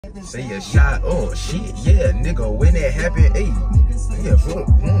Say a shot, oh shit, yeah, nigga, when it happen, hey, yeah,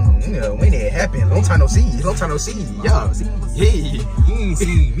 yeah, when it happen, long time no see, yeah, hey, You ain't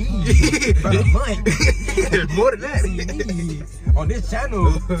seen me for a month. more than that. On this channel,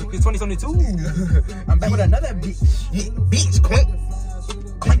 it's 2022. I'm back with another bitch. Beach, clink,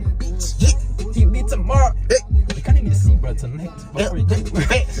 beach, yeah. See me tomorrow. We kind of need to see, bro, tonight.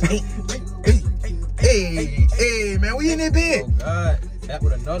 Hey, man, we in that bed. Oh, God. Back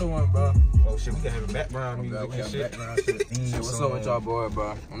with another one, bro. Oh, shit, we got to have a background music and shit. What's up with y'all, boy,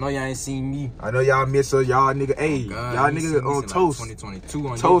 bro? I know y'all ain't seen me. I know y'all miss us, y'all nigga. Hey, y'all nigga on toast. Like 2022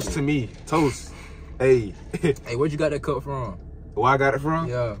 on toast to me. Toast. Hey. Hey, where'd you got that cut from? Where I got it from?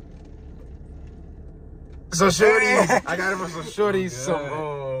 Yeah. So shorties. I got it from some shorties.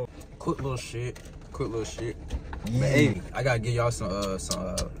 Oh, quick little shit. Yeah. But hey, I gotta give y'all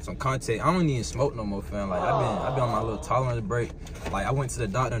some content. I don't even smoke no more, fam. Like I've been on my little tolerance break. Like I went to the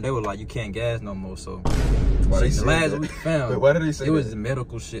doctor and they were like, you can't gas no more. So shit, last week, fam. Wait, why did they say it was the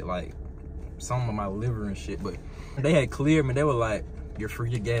medical shit, like some of my liver and shit. But they had cleared me. They were like, you're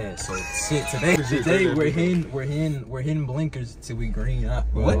free to gas. So shit, today we're hitting blinkers till we green out.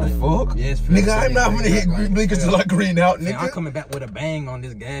 What the fuck? Yes, nigga, I'm not gonna hit blinkers till I green out, nigga. I'm coming back with a bang on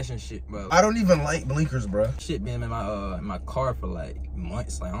this gas and shit, bro. I don't even like blinkers, bro. Shit been in my car for like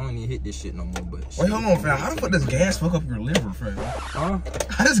months. Like I don't even hit this shit no more. But wait, hold on, fam. How the fuck does gas fuck up your liver, fam? Huh?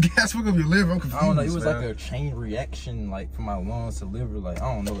 How does gas fuck up your liver? I'm confused. I don't know. It was like a chain reaction, like from my lungs to liver. Like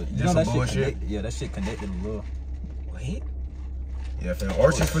I don't know. You know that shit connected. Yeah, that shit connected a little. What? Yeah, fam.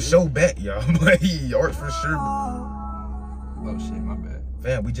 Arch is for sure back, y'all. Arch for sure. Oh shit, my bad.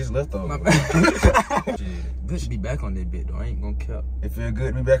 Fam, we just left over. My bad. Shit, good to be back on that bit though. I ain't gonna cap. It feel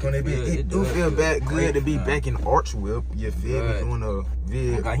good to be back on that bit. It do feel good to be back in Arch Whip. You feel me? Doing a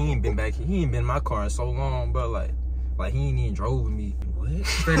vid. Like, he ain't been back. He ain't been in my car in so long, bro. Like he ain't even drove with me. What?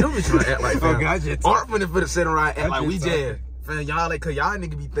 Fam, don't be trying to act like fam. Okay, I just Arch finna sit around act like we just. Fam, y'all like, cause y'all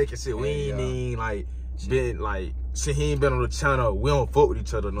nigga be thinking shit. We ain't even like been like. Shit, he ain't been on the channel. We don't fuck with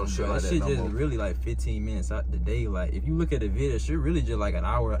each other, no shit like that. Shit no just more. really like 15 minutes out the day. Like if you look at the video, shit really just like an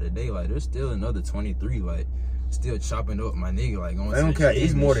hour out the day. Like there's still another 23. Like still chopping up my nigga. Like going. I don't care.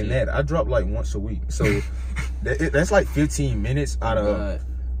 It's more than that. I drop like once a week, so that's like 15 minutes out of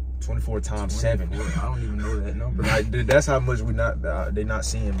 24 times 7. I don't even know that number. Like that's how much we they not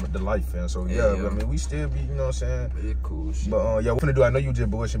seeing the life, fam. So yeah, I mean we still be, you know what I'm saying. It's cool shit. But yeah, what finna do? I know you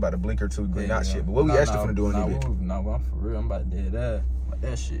just bullshit about the blinker too, green out shit. But what we actually finna do in this bit? Nah, I'm for real. I'm about to do that. Like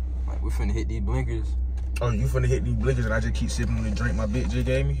that shit. Like we finna hit these blinkers. Oh, you finna hit these blinkers and I just keep sipping on the drink my bitch just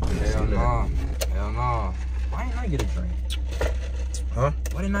gave me? Hell no. Hell no. Why didn't I get a drink? Huh?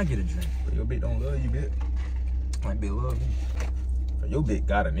 Why didn't I get a drink? Your bitch don't love you, bitch. My bitch love me. Your bitch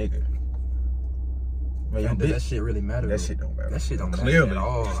got a nigga. Man, that shit really matter. That shit don't matter. That shit don't matter at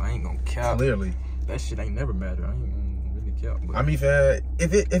all. I ain't gonna cap. Clearly. That shit ain't never matter. I ain't gonna really cap. But I mean, fam,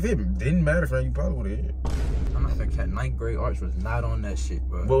 if it didn't matter, fam, you probably would have hit. I'm not gonna cap. 9th grade arch was not on that shit,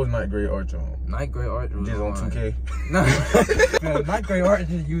 bro. What was 9th grade arch on? 9th grade arch was just on 2K. No, 9th grade arch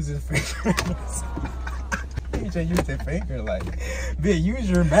just uses fingers. He just used his finger like, bitch, use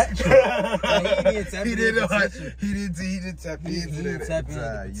your mattress. Like, he didn't tap into the potential. He didn't tap into the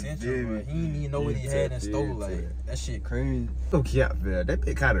potential, bro. He didn't even know what he had in store. Like, that shit crazy. Okay, yeah, fam. That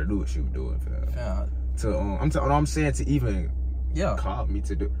bitch kind of knew what she was doing, fam. I'm saying to even call me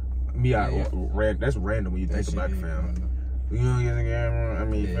to do. That's random when you think about it, fam. You know what I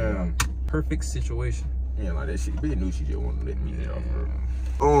mean, fam. Perfect situation. Yeah, like that shit. Bitch knew she just wanted to let me get off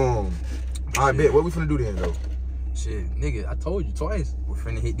her. I bet. What we finna do then, though? Shit, nigga, I told you twice. We're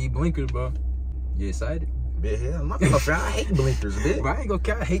finna hit these blinkers, bro. You excited? Bet hell, my friend, I hate blinkers, bitch. But I ain't gonna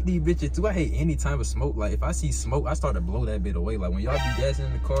care. I hate these bitches too. I hate any type of smoke. Like if I see smoke, I start to blow that bit away. Like when y'all be gassing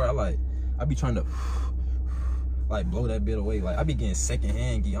in the car, I be trying to like blow that bit away. Like I be getting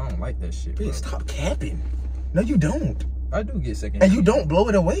secondhand geek. I don't like that shit. Bitch, stop capping. No, you don't. I do get secondhand. And you don't blow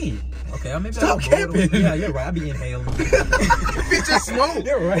it away. Okay, maybe stop capping. Yeah, you're right. I be inhaling. Bitch, just smoke.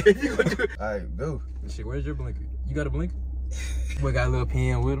 You're right. All right, go. Shit, where's your blinker? You got a blinker? We got a little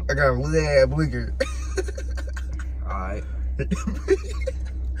pen with him. I got a little ass blinker. Alright.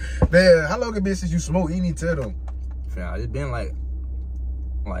 Man, how long it been since you smoked? You need to tell them. Yeah, it's been like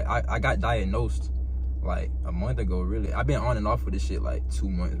I got diagnosed like a month ago, really. I've been on and off with this shit like 2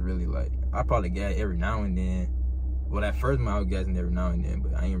 months, really. Like I probably gas every now and then. Well, that first month I was gassing every now and then,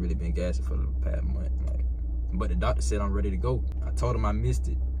 but I ain't really been gassing for the past month. Like, but the doctor said I'm ready to go. I told him I missed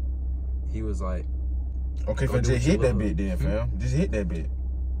it. He was like, okay, so just hit that bit then, fam. Just hit that bit.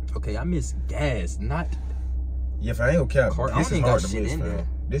 Okay, I miss gas, not. Yeah, fam, I ain't gonna count. This is hard to miss, fam.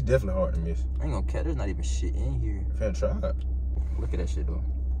 This definitely hard to miss. I ain't gonna count. There's not even shit in here. Fam, try it. Look at that shit though.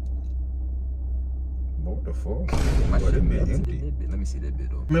 What the fuck? My shit empty. Let me see that bit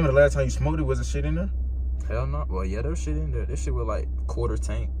though. Remember the last time you smoked it? Was the shit in there? Hell no. Well, yeah, there was shit in there. This shit was like quarter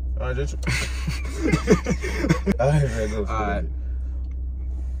tank. Alright, just. Alright, man, go. Alright.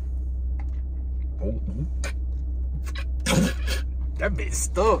 Oh. That bitch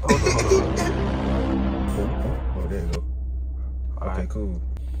stuck. Hold on. Oh, there you go. All okay, right. cool.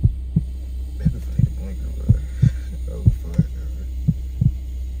 That bitch need a blinker, bro. Oh, fuck, man.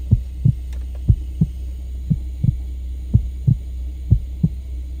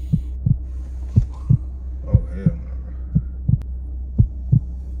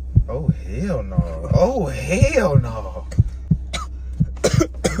 Oh, hell no. Oh, hell no.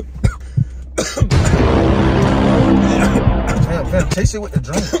 Fam, chase it with the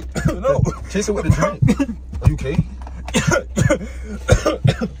drink. No. Chase it with the drink. Are you okay?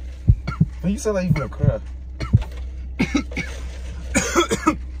 Man, you sound like you gonna cry.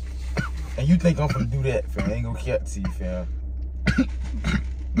 And you think I'm gonna do that, fam. I ain't gonna cap to you, fam.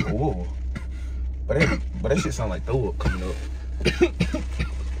 Whoa. But that shit sound like throw up coming up.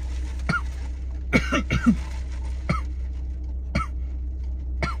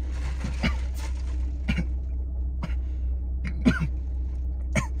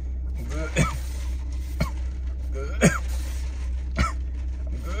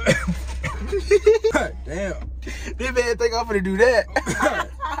 Damn. This man think I'm gonna do that.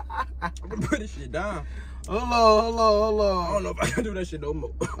 I'm gonna put this shit down. Hold on. I don't know if I can do that shit no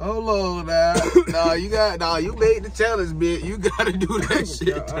more. Hold on now. You made the challenge, bitch. You gotta do that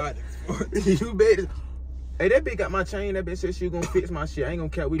shit. You made it. Hey, that bitch got my chain. That bitch said she gonna fix my shit. I ain't gonna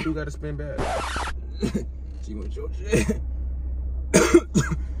care. We do gotta spin back. She gonna show shit.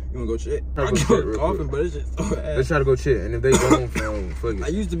 You wanna go check? I'm coughing, but it's just so ass. Let's try to go check. And if they don't, fuck it. I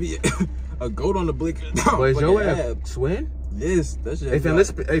used to be a goat on the blinker. But is your ass swing? Yes, that shit. Hey, fam,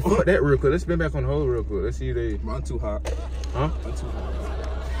 hey, fuck that real quick. Let's spin back on the hole real quick. Let's see if they. I'm too hot. Huh? I'm too hot.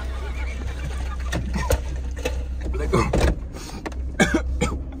 Let go.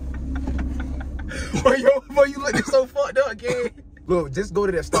 Boy, you looking so fucked up, gang. Look, just go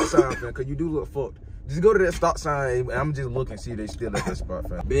to that stop sign, fam, cause you do look fucked. Just go to that stop sign, and I'm just looking, see if they still at that spot,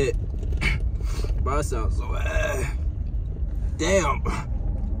 fam. Bet. Bro, I sound so damn.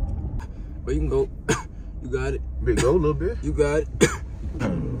 But you can go. You got it. Big go a little bit. You got it.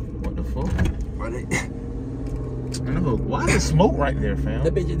 What the fuck? Run Why is smoke right there, fam?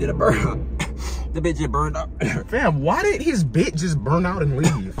 That bitch just did a burn out. The bitch just burned out. Fam, why did his bitch just burn out and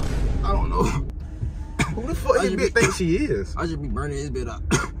leave? I don't know. Who the fuck his bitch think she is? I should be burning his bitch out.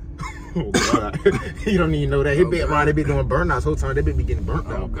 Oh, God. You don't even know that. His bitch, right, they be doing burnouts whole time. They be getting burnt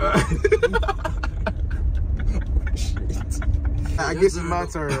out. Oh, God. I guess it's my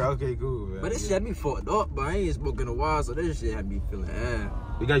turn. Okay, cool, man. But this shit had me fucked up, but I ain't smoking in a while, so this shit had me feeling ass.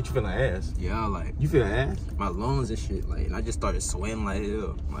 You got you feeling ass? Yeah, like. You feeling ass? My lungs and shit, like, and I just started sweating like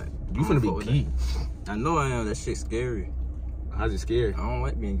hell. Like, you finna be geek. I know I am. That shit scary. How's it scary? I don't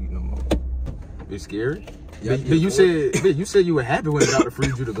like being geek no more. It's scary? Yeah, but you said you were happy when the doctor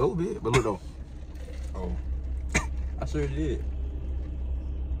freed you to go, bitch. But look though. Oh. I sure did.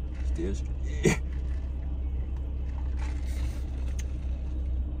 Still.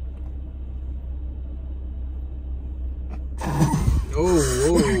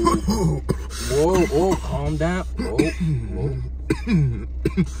 Whoa, calm down. Whoa.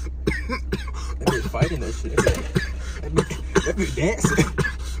 That bitch fighting that shit. That bitch dancing.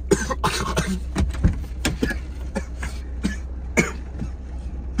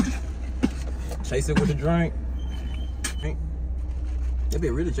 Chase it with a drink. That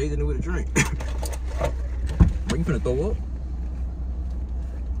bitch really chasing it with a drink. Bro, you finna throw up?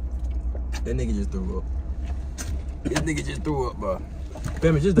 That nigga just threw up. This nigga just threw up, bro.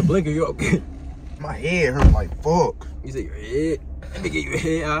 Fam, it's just the blinker, you okay? My head hurt like fuck. You said your head? Let me get your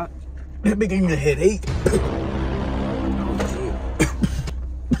head out. That bitch gave me a headache.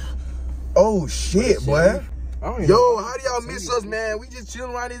 Oh shit, boy. Yo, how do y'all miss us, man? We just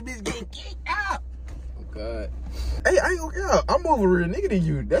chilling around this bitch getting kicked out. Oh God. Hey, I ain't gonna care. I'm more of a real nigga than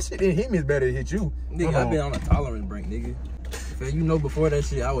you. That shit didn't hit me as bad as it hit you. Nigga, I've been on a tolerance break, nigga. Fam, you know before that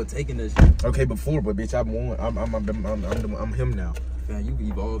shit, I was taking that shit. Okay, before, but bitch, I'm him now. Man, you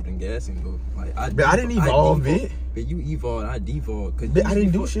evolved in gassing, bro. Like I didn't evolve, bitch. But you evolved, I devolved. Cause I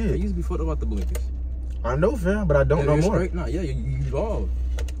didn't do shit. I used to be fucked about the blinkers. I know, fam, but I don't know more. Nah, yeah, you evolved.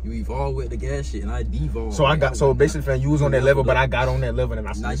 You evolved with the gas shit, and I devolved. So basically, fam, you was on that level, but I got on that level, and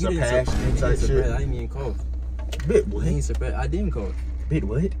I surpassed you type shit. I didn't even cough. Bitch, what? I didn't cough. Bitch,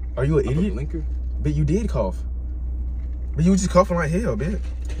 what? Are you an idiot? Blinker? Bitch, you did cough. But you was just coughing like hell, bitch.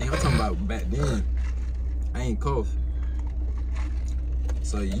 Nigga, I'm talking about back then. I ain't cough.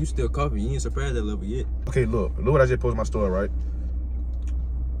 So you still coughing? You ain't surpassed that level yet? Okay, look what I just posted my story, right?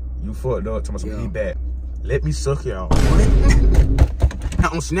 You fucked up. Tell me some feedback. Let me suck y'all.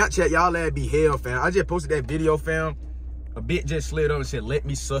 On Snapchat, y'all that be hell, fam. I just posted that video, fam. A bit just slid up and said, let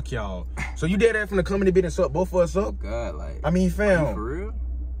me suck y'all. So you did that from the comedy bit and suck both of us up? Oh, God, like. I mean, fam. For real?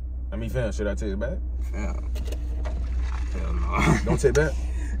 I mean, fam, should I take it back? Fam. Hell no. Don't take it back?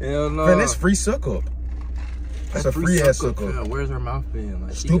 Hell no. Fam, that's free suck up. That's a free ass suck up. Where's her mouth been?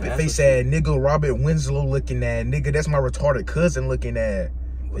 Like, stupid face ass nigga, Robert Winslow looking at nigga. That's my retarded cousin looking at.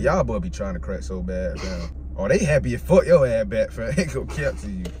 Y'all boy be trying to crack so bad, fam. Oh, they happy as fuck your ass back, fam. Ain't gonna cap to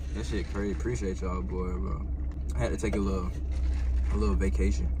you. That shit crazy. Appreciate y'all, boy, bro. I had to take a little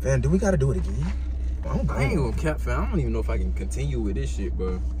vacation. Fam, do we gotta do it again? I ain't gonna cap, fam. I don't even know if I can continue with this shit,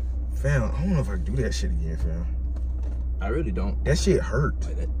 bro. Fam, I don't know if I can do that shit again, fam. I really don't. That shit hurt.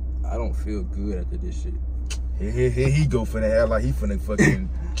 Like that, I don't feel good after this shit. Here he go for that, like he finna fucking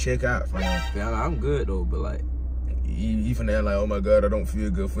check out, fam. Fam, I'm good though, but like. He finna act like, oh my God, I don't feel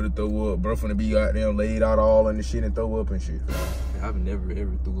good for the throw up. Bro finna be out there laid out all in the shit and throw up and shit. I've never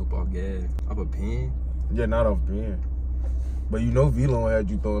ever threw up off gas. Off a pen? Yeah, not off pen. But you know V-Lone had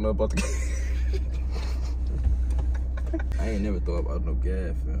you throwing up off the gas. I ain't never throw up out no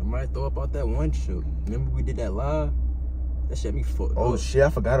gas, fam. I might throw up out that one shit. Remember we did that live? That shit me fucked up. Oh shit, I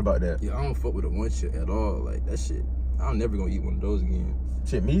forgot about that. Yeah, I don't fuck with the one shit at all. Like that shit, I'm never gonna eat one of those again.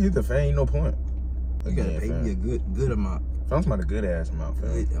 Shit, me either, fam. Ain't no point. You gotta pay me a good amount. I'm talking about a good ass amount,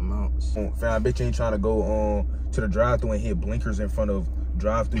 fam. Good amount. Fam, I bet you ain't trying to go to the drive-thru and hit blinkers in front of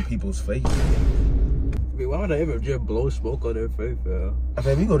drive-thru people's face. I mean, why would I ever just blow smoke on their face, fam? I mean,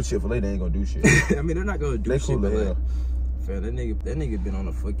 if we go to Chick-fil-A, they ain't gonna do shit. I mean, they're not gonna do they shit. They cool as hell. Fam, that nigga been on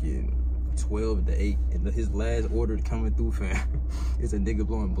a fucking 12 to 8, and his last order coming through, fam, is a nigga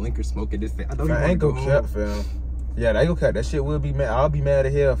blowing blinker smoke at this fam. I ain't gonna cap, fam. Yeah, they gonna cap. That shit will be mad. I'll be mad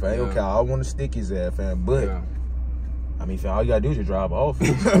at hell, fam. I ain't gonna cap. I want to stick his ass, fam. But I mean, fam, all you gotta do is just drive off.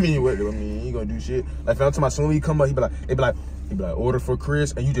 I mean, he ain't gonna do shit. Like, fam, to my soon he come up, he be like, order for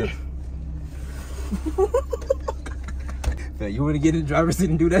Chris, and you just. Fam, you wanna get in the driver's seat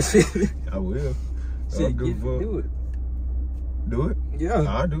and do that shit? I will. Shit, do it. Do it? Yeah.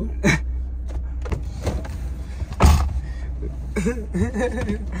 I'll do it.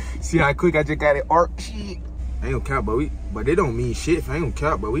 See how quick I just got it arc shit. I ain't gonna cap, but they don't mean shit. I ain't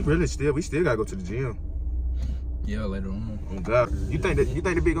gonna cap, but we still gotta go to the gym. Yeah, later on. Oh God, you think the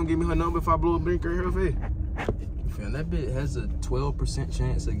bitch gonna give me her number if I blow a blinker in her face? Fam, that bitch has a 12%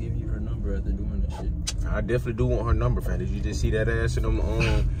 chance of giving you her number after doing that shit. I definitely do want her number, fam. Did you just see that ass in them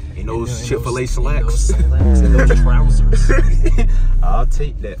in those Chick-fil-A slacks? In those trousers. I'll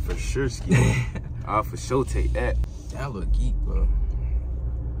take that for sure, Ski. I'll for sure take that. I look geek, bro.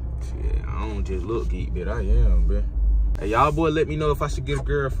 Shit, I don't just look geek, but I am, bro. Hey, y'all boy, let me know if I should get a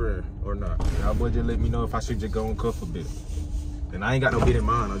girlfriend or not. Y'all boy, just let me know if I should just go and cuff a bit. And I ain't got no bit in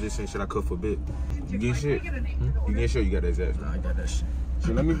mind. I'm just saying, should I cuff a bit? You get shit? You get shit? You got that ass? Nah, I got that shit.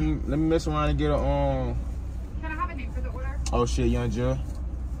 So let me mess around and get a Can I have a name for the order? Oh shit, Young Jill.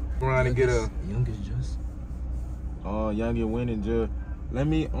 Around and get a Youngest Just. Young and winning Jill. Let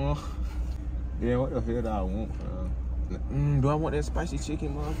me yeah, what the hell do I want? Do I want that spicy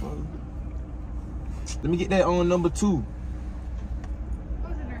chicken, motherfucker? Let me get that on number 2. What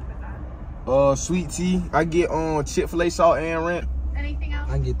was the drink with that? Sweet tea. I get on Chick-fil-A salt and ranch. Anything else?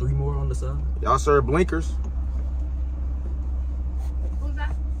 I can get 3 more on the side. Y'all serve blinkers? What was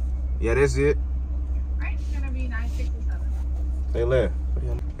that? Yeah, that's it. Right, it's gonna be 967. Hey, lad.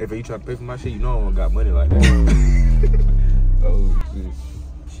 If you try to pay for my shit, you know I don't got money like that. Oh shit.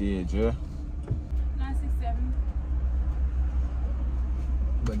 Shit, Jill. 967.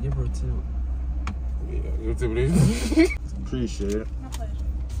 But give her a tip. Yeah, your tip is. Appreciate it. My pleasure.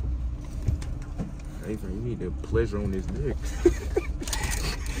 Hey, fam, you need the pleasure on this dick.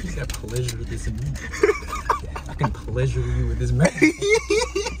 You got pleasure with this meat. I can pleasure you with this man.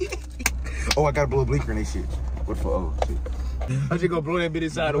 Oh, I gotta blow a blinker in this shit. What for? Oh, shit. I just gonna blow that bit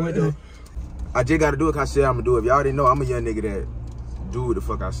inside the window. I just gotta do it cause I said I'm gonna do it. If y'all didn't know, I'm a young nigga that do what the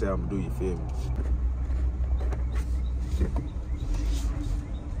fuck I say I'm gonna do, you feel me?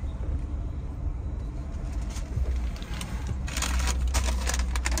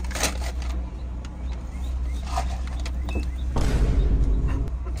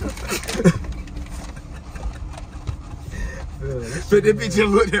 But this bitch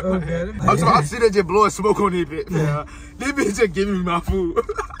just looked at me. I'm sitting there just blowing smoke on this bitch, man. This bitch just giving me my food.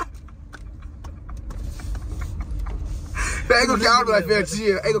 I ain't gonna count, like, fam,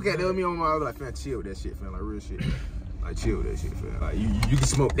 chill. Ain't gonna count, me on my, like, fam, chill with that shit, fam, like, real shit. Like, chill with that shit, fam. Like, you can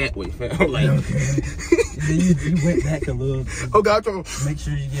smoke that way, fam. Like, then you went back a little. Oh, God, I'm trying to make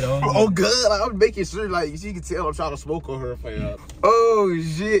sure you get on. Oh, God, like, I'm making sure, like, she can tell I'm trying to smoke on her, fam. Oh,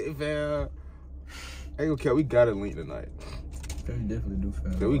 shit, fam. Ain't gonna care, we got to link tonight. We definitely do,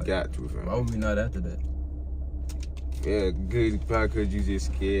 fam. Yeah, we got to, fam. Why would we not after that? Yeah, good, probably because you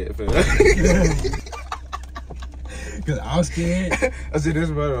just scared, fam. Because I'm scared. I said, that's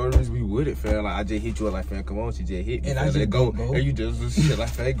about the only reason we would it, fam. Like, I just hit you up, like, fam, come on, she just hit me. And fam. I just go. And you just shit like,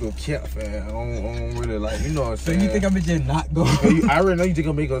 fam, go cap, fam. I don't really, like, you know what I'm saying? So you think I'm gonna just not go? I already know you think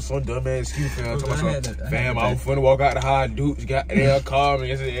I'm making up some dumb ass excuse, fam. Fam, I was finna walk out the high dudes, got there, called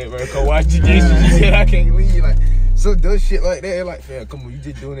me and said, bro, come watch you get you. She said, I can't leave. Like, so dumb shit like that. Like, fam, come on, you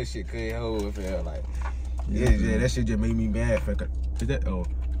just doing this shit, cuz, ho, fam. Like, yeah, that shit just made me mad, fam. Is that, oh,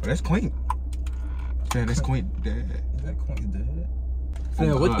 that's Quaint. Fam, that's Quaint, dad. Is that Quaint, dad?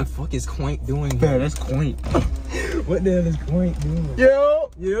 Fam, what the fuck is Quaint doing? Fam, that's Quaint. What the hell is Quaint doing?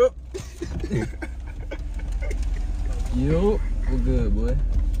 Yo! Yep. Yo, we're good, boy.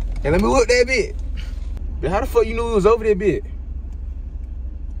 Hey, let me look that bit. How the fuck you knew it was over that bit?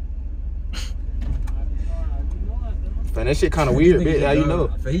 Fam, that shit kind of weird, bitch. How you know?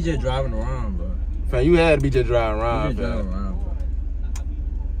 Fam, he just driving around, bro. Fam, you had to be just driving around, driving around,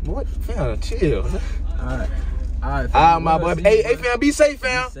 bro. What? Fam, chill. Alright, fam. My boy. Hey, fam, be safe,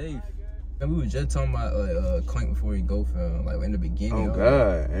 fam. Be safe. And we was just talking about Clank before he go, fam. Like in the beginning. Oh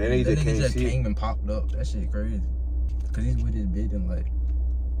God, and then he just came and popped up. That shit crazy. Cause he's with his bitch and like,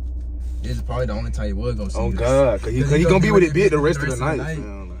 this is probably the only time he was gonna see. Oh God, cause he gonna be with his bitch the rest of the night.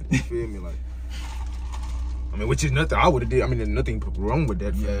 Fam. Like, you feel me? Like, I mean, which is nothing I would have did. I mean, there's nothing wrong with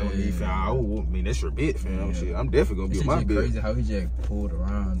that, fam. Fam. I mean, that's your bitch, fam. Shit, I'm definitely gonna be with my bitch. Crazy how he just pulled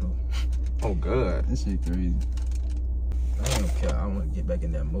around though. Oh God, that shit crazy. I don't care. I want to get back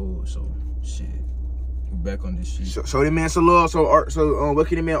in that mode. So shit, we back on this shit. Show that man some love. So Art, what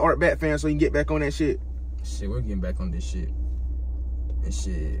can the man Art back, fam? So he can get back on that shit. Shit, we're getting back on this shit. And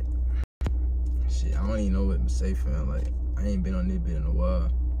shit, I don't even know what to say, fam. Like, I ain't been on this bit in a while.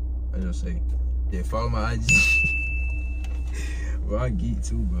 I just say, yeah, follow my IG. Bro, I geek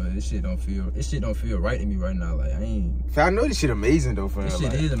too, bro. This shit don't feel right to me right now. Like, I ain't. Fam, I know this shit amazing though, fam. This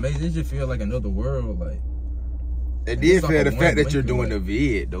shit is amazing. It just feel like another world, like. It did feel the fact that you're doing the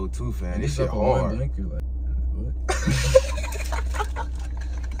vid though too, fam. This shit hard. Like, what?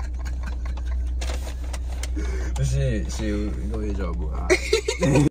 Shit, go ahead, y'all, boy.